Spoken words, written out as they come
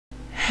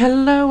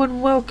Hello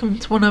and welcome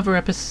to another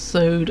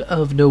episode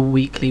of the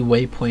Weekly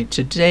Waypoint.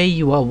 Today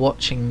you are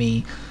watching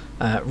me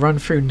run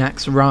through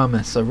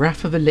Naxxramas, a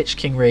Wrath of the Lich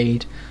King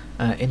raid,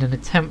 in an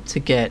attempt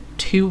to get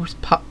two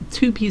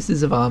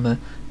pieces of armor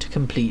to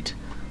complete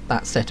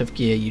that set of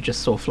gear you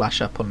just saw flash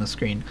up on the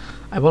screen.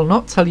 I will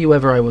not tell you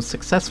whether I was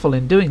successful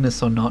in doing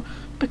this or not,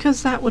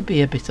 because that would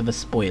be a bit of a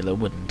spoiler,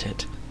 wouldn't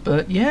it?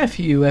 But yeah, if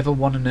you ever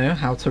want to know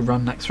how to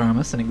run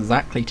Naxxramas in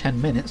exactly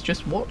 10 minutes,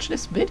 just watch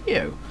this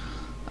video.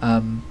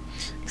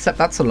 Except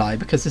that's a lie,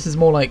 because this is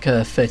more like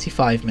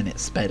 35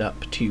 minutes sped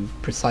up to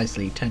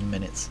precisely 10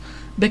 minutes.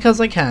 Because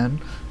I can,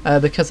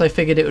 because I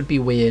figured it would be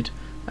weird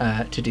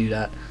to do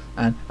that.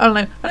 And I don't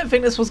know, I don't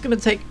think this was going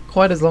to take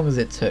quite as long as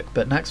it took,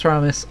 but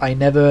Naxxramas, I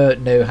never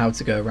know how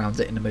to go around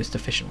it in the most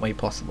efficient way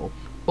possible.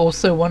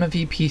 Also, one of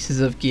the pieces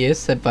of gear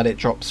said that it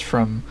drops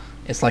from,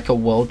 it's like a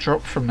world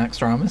drop from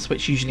Naxxramas,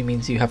 which usually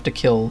means you have to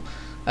kill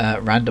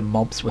random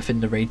mobs within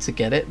the raid to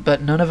get it,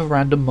 but none of the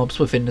random mobs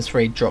within this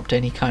raid dropped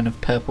any kind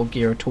of purple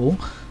gear at all,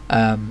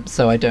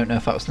 so I don't know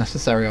if that was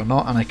necessary or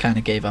not, and I kind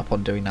of gave up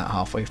on doing that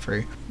halfway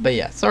through. But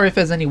yeah, sorry if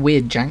there's any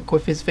weird jank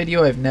with this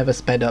video. I've never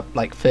sped up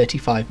like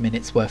 35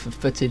 minutes worth of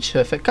footage, so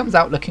if it comes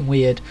out looking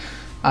weird,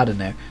 I don't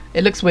know.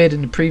 It looks weird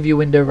in the preview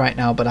window right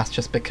now, but that's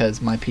just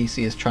because my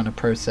PC is trying to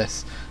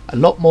process a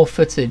lot more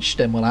footage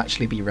than will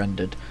actually be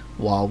rendered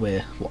while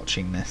we're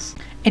watching this.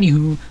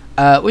 Anywho,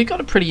 we've got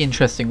a pretty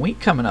interesting week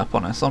coming up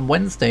on us. On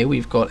Wednesday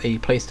we've got a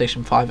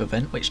PlayStation 5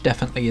 event, which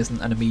definitely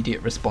isn't an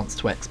immediate response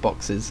to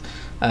Xbox's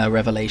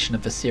revelation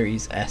of the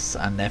Series S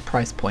and their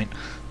price point.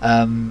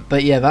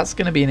 But yeah, that's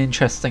going to be an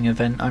interesting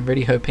event. I'm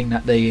really hoping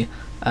that the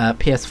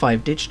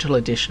PS5 Digital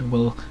Edition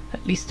will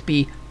at least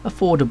be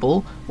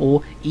affordable,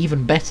 or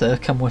even better,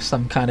 come with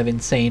some kind of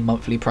insane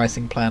monthly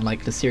pricing plan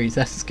like the Series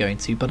S is going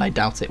to, but I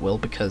doubt it will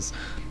because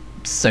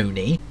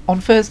Sony.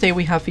 On Thursday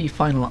we have the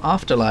final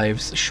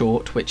Afterlives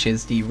short, which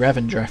is the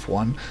Revendreth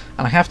one,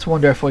 and I have to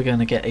wonder if we're going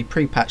to get a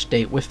pre-patch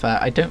date with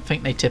that. I don't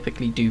think they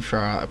typically do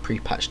throw out a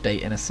pre-patch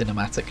date in a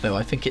cinematic though.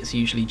 I think it's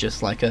usually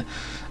just like a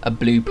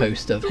blue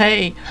post of,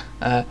 hey,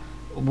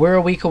 we're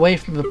a week away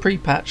from the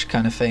pre-patch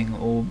kind of thing,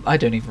 or I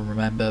don't even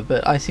remember,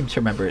 but I seem to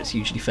remember it's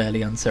usually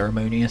fairly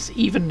unceremonious,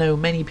 even though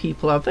many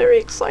people are very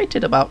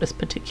excited about this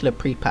particular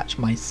pre-patch,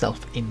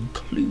 myself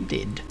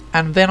included.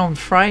 And then on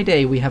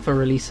Friday we have a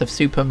release of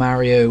Super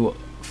Mario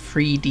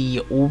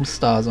 3D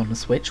All-Stars on the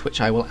Switch, which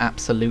I will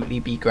absolutely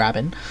be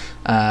grabbing,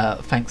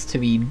 thanks to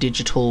the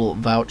digital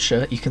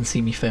voucher. You can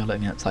see me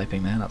failing at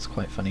typing there, that's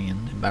quite funny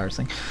and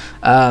embarrassing.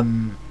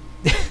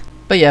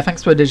 But yeah,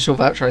 thanks to a digital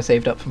voucher I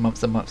saved up for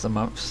months and months and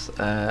months,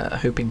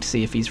 hoping to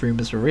see if these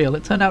rumours were real.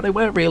 It turned out they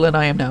were real, and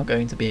I am now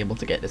going to be able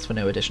to get this for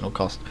no additional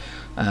cost,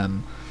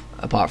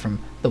 apart from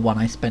the one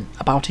I spent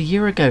about a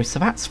year ago, so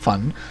that's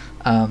fun.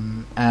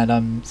 And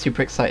I'm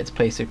super excited to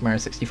play Super Mario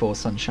 64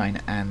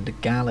 Sunshine and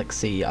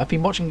Galaxy. I've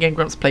been watching Game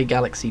Grumps play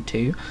Galaxy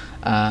 2,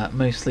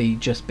 mostly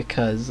just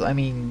because, I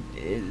mean,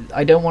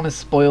 I don't want to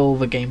spoil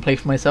the gameplay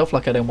for myself,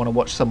 like I don't want to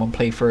watch someone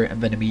play for it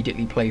and then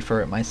immediately play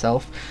for it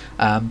myself,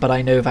 but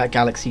I know that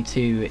Galaxy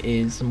 2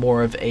 is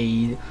more of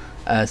a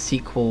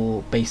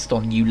sequel based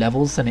on new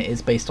levels than it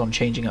is based on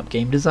changing up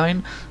game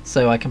design,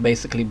 so I can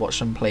basically watch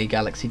them play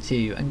Galaxy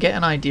 2 and get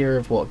an idea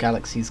of what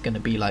Galaxy's going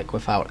to be like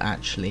without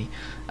actually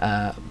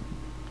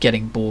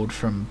getting bored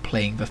from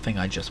playing the thing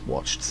I just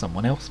watched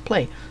someone else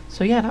play.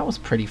 So yeah, that was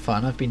pretty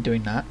fun. I've been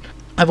doing that.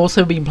 I've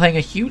also been playing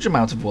a huge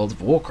amount of World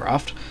of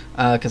Warcraft,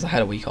 because I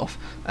had a week off,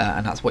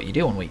 and that's what you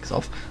do on weeks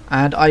off.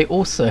 And I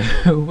also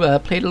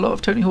played a lot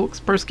of Tony Hawk's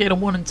Pro Skater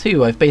 1 and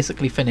 2. I've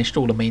basically finished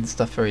all the main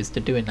stuff there is to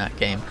do in that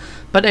game.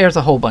 But there's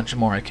a whole bunch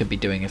more I could be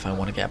doing if I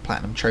want to get a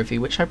Platinum Trophy,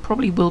 which I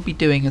probably will be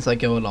doing as I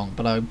go along,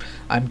 but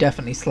I'm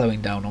definitely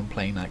slowing down on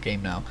playing that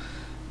game now.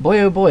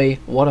 Boy oh boy,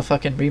 what a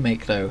fucking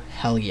remake though,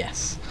 hell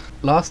yes.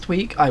 Last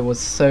week I was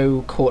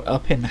so caught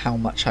up in how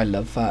much I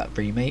love that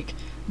remake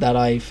that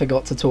I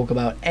forgot to talk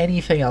about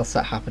anything else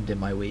that happened in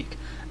my week,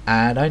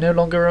 and I no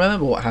longer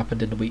remember what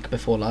happened in the week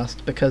before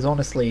last, because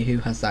honestly, who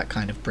has that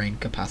kind of brain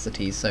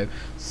capacity? So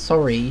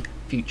sorry,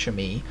 future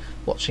me,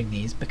 watching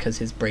these, because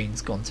his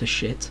brain's gone to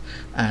shit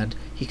and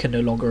he can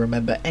no longer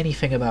remember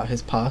anything about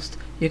his past.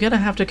 You're gonna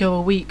have to go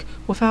a week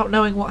without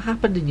knowing what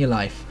happened in your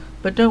life.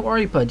 But don't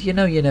worry, bud, you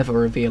know you never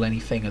reveal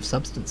anything of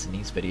substance in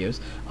these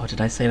videos. Oh,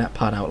 did I say that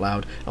part out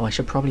loud? Oh, I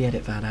should probably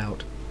edit that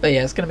out. But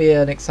yeah, it's going to be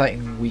an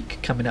exciting week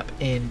coming up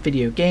in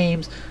video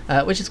games,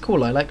 which is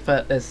cool. I like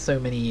that there's so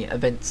many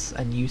events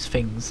and news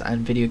things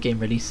and video game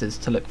releases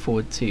to look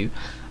forward to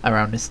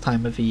around this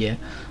time of the year.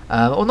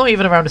 Or not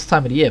even around this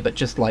time of the year, but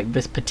just like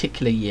this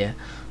particular year.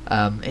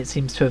 It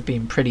seems to have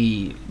been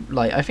pretty,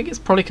 like, I think it's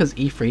probably because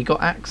E3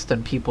 got axed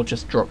and people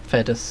just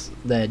fed us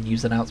their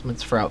news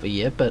announcements throughout the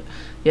year, but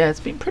yeah, it's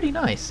been pretty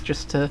nice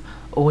just to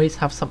always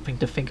have something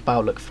to think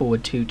about, look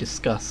forward to,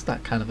 discuss,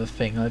 that kind of a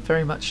thing. I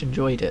very much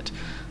enjoyed it.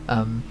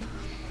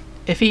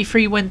 If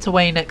E3 went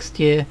away next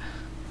year,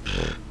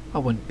 I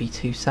wouldn't be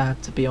too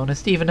sad, to be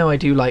honest, even though I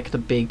do like the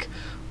big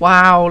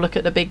wow, look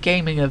at the big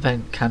gaming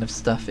event kind of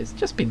stuff. It's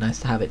just been nice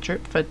to have it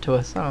drip fed to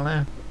us, I don't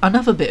know.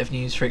 Another bit of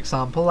news, for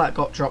example, that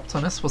got dropped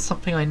on us was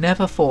something I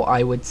never thought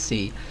I would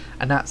see,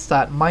 and that's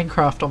that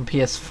Minecraft on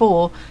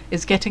PS4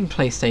 is getting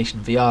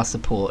PlayStation VR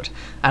support.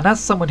 And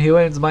as someone who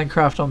owns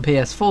Minecraft on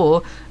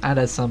PS4, and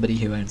as somebody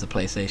who owns a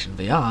PlayStation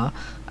VR,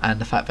 and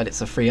the fact that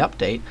it's a free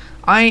update,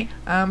 I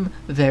am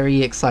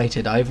very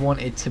excited. I've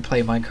wanted to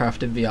play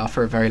Minecraft in VR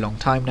for a very long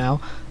time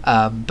now,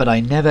 but I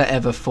never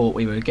ever thought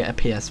we would get a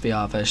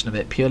PSVR version of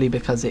it, purely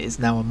because it is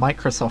now a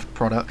Microsoft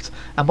product,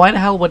 and why the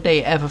hell would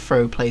they ever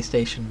throw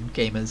PlayStation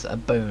gamers a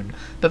bone?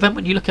 But then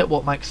when you look at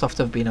what Microsoft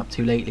have been up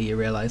to lately, you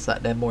realise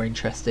that they're more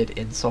interested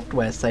in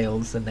software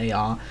sales than they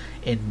are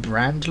in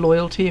brand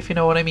loyalty, if you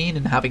know what I mean,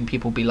 and having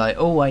people be like,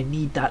 oh, I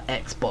need that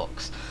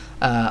Xbox.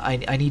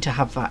 I need to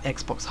have that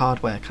Xbox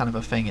hardware kind of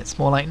a thing. It's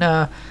more like,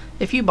 nah,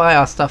 if you buy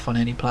our stuff on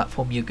any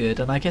platform, you're good.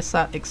 And I guess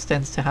that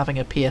extends to having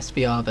a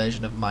PSVR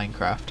version of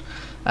Minecraft.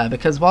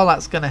 Because while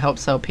that's going to help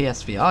sell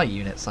PSVR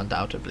units,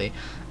 undoubtedly,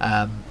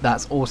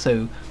 that's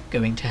also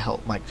going to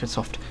help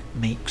Microsoft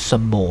make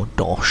some more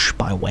dosh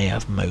by way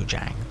of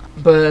Mojang.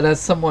 But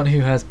as someone who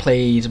has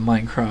played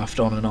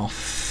Minecraft on and off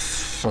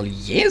for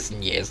years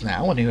and years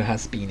now, and who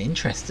has been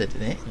interested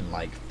in it in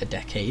like a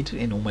decade,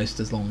 in almost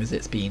as long as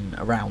it's been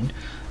around,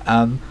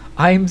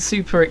 I'm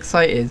super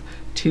excited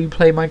to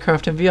play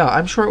Minecraft in VR.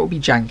 I'm sure it will be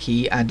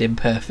janky and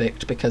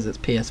imperfect because it's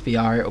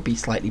PSVR. It will be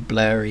slightly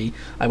blurry.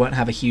 I won't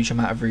have a huge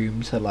amount of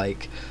room to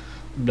like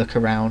look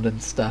around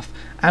and stuff.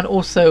 And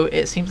also,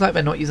 it seems like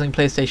they're not using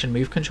PlayStation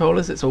Move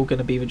controllers. It's all going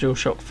to be the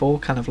DualShock 4,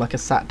 kind of like a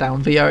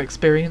sat-down VR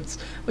experience,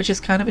 which is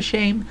kind of a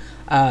shame.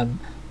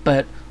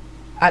 But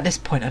at this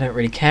point, I don't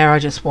really care. I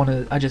just want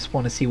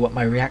to see what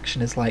my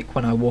reaction is like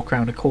when I walk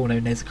around a corner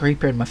and there's a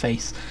creeper in my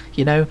face,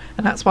 you know.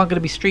 And that's why I'm going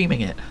to be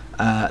streaming it.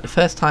 The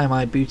first time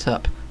I boot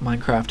up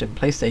Minecraft in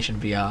PlayStation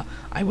VR,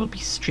 I will be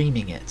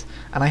streaming it.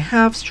 And I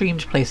have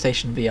streamed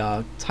PlayStation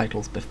VR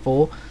titles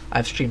before.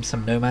 I've streamed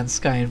some No Man's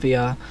Sky in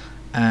VR,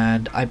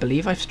 and I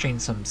believe I've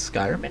streamed some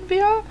Skyrim in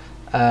VR.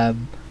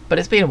 But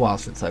it's been a while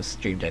since I've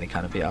streamed any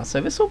kind of VR,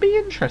 so this will be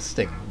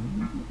interesting.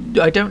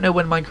 I don't know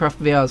when Minecraft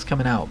VR is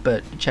coming out,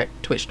 but check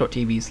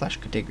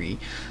twitch.tv/Kritigri,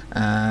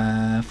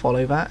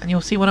 follow that, and you'll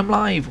see when I'm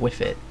live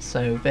with it,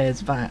 so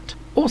there's that.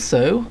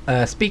 Also,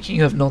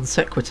 speaking of non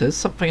sequiturs,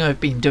 something I've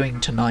been doing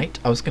tonight,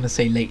 I was going to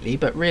say lately,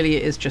 but really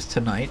it is just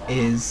tonight,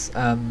 is,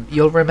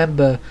 you'll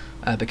remember,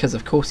 because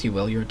of course you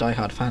will, you're a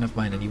diehard fan of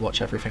mine and you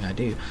watch everything I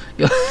do.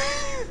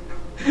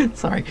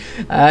 Sorry.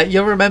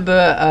 You'll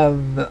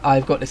remember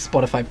I've got this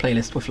Spotify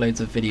playlist with loads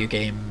of video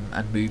game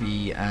and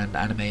movie and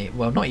anime.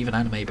 Well, not even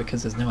anime,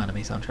 because there's no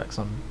anime soundtracks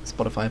on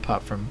Spotify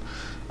apart from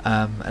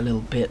a little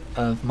bit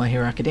of My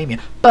Hero Academia.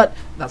 But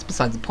that's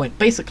besides the point.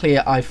 Basically,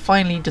 I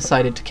finally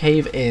decided to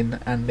cave in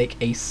and make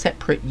a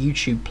separate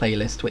YouTube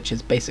playlist, which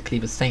is basically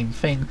the same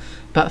thing,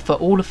 but for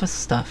all of the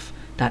stuff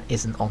that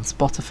isn't on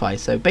Spotify.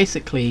 So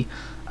basically,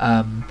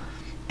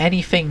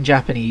 anything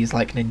Japanese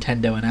like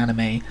Nintendo and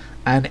anime,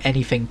 and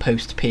anything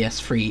post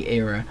PS3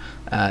 era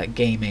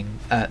gaming,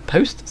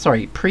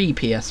 pre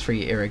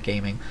PS3 era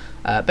gaming.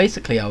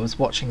 Basically, I was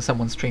watching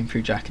someone stream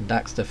through Jak and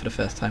Daxter for the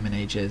first time in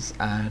ages,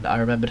 and I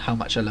remembered how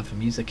much I love the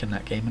music in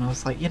that game, and I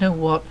was like, you know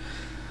what?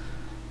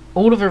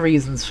 All of the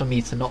reasons for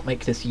me to not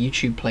make this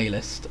YouTube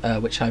playlist,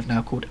 which I've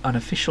now called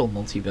Unofficial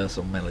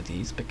Multiversal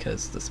Melodies,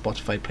 because the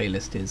Spotify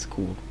playlist is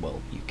called,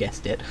 well, you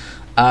guessed it,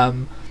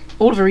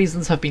 all of the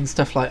reasons have been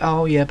stuff like,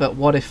 oh yeah, but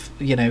what if,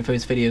 you know,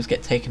 those videos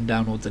get taken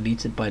down or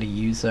deleted by the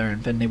user,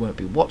 and then they won't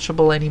be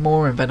watchable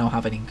anymore, and then I'll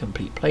have an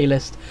incomplete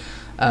playlist.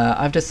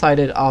 I've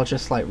decided I'll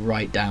just like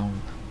write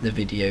down the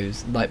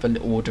videos, like the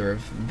order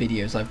of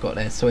videos I've got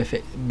there, so if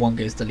one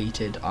goes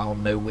deleted, I'll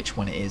know which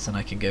one it is and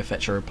I can go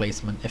fetch a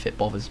replacement if it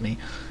bothers me.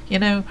 You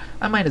know,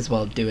 I might as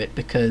well do it,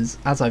 because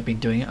as I've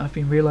been doing it, I've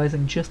been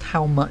realising just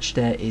how much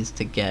there is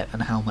to get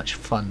and how much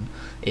fun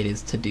it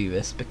is to do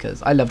this,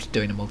 because I loved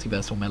doing a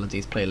Multiversal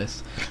Melodies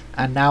playlist,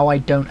 and now I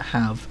don't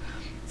have...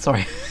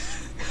 Sorry,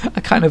 I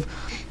kind of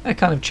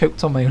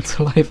choked on my own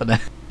saliva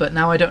there. But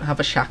now I don't have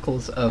the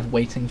shackles of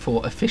waiting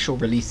for official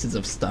releases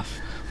of stuff,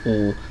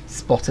 or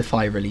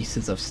Spotify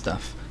releases of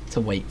stuff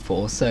to wait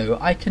for, so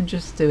I can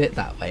just do it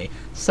that way.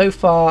 So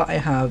far I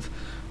have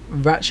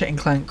Ratchet &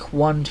 Clank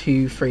 1,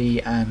 2,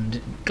 3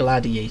 and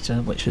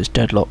Gladiator, which is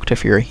deadlocked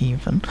if you're a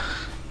heathen,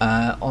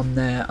 on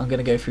there. I'm going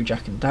to go through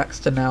Jak and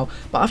Daxter now,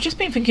 but I've just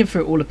been thinking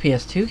through all the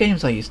PS2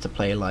 games I used to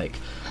play, like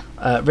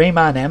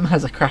Rayman M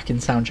has a cracking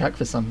soundtrack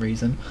for some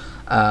reason.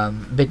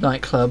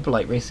 Midnight Club,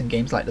 like racing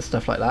games, like the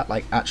stuff like that,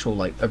 like actual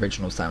like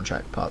original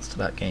soundtrack parts to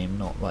that game,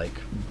 not like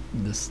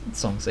the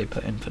songs they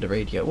put in for the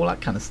radio, all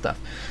that kind of stuff.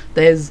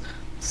 There's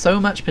so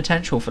much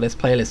potential for this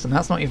playlist, and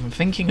that's not even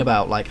thinking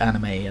about like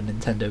anime and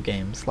Nintendo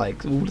games,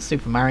 like all the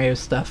Super Mario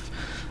stuff.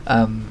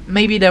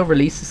 Maybe they'll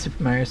release the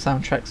Super Mario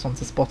soundtracks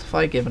onto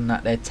Spotify, given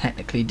that they're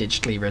technically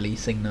digitally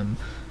releasing them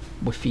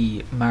with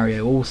the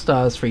Mario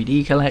All-Stars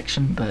 3D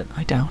collection, but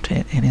I doubt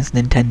it. It is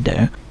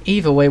Nintendo.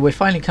 Either way, we're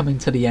finally coming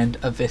to the end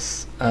of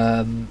this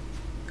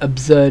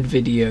absurd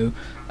video,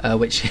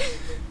 which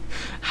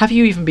Have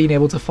you even been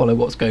able to follow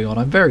what's going on?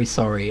 I'm very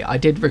sorry. I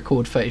did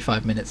record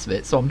 35 minutes of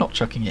it, so I'm not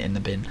chucking it in the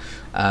bin.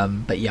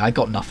 But yeah, I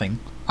got nothing.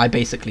 I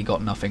basically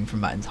got nothing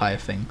from that entire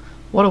thing.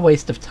 What a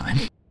waste of time.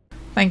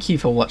 Thank you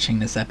for watching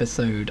this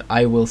episode.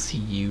 I will see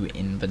you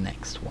in the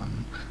next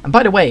one. And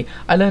by the way,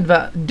 I learned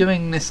that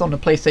doing this on the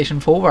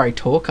PlayStation 4 where I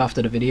talk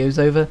after the video's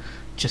over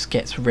just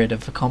gets rid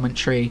of the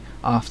commentary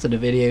after the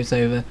video's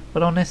over.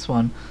 But on this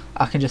one,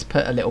 I can just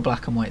put a little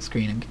black and white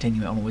screen and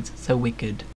continue it onwards. It's so wicked.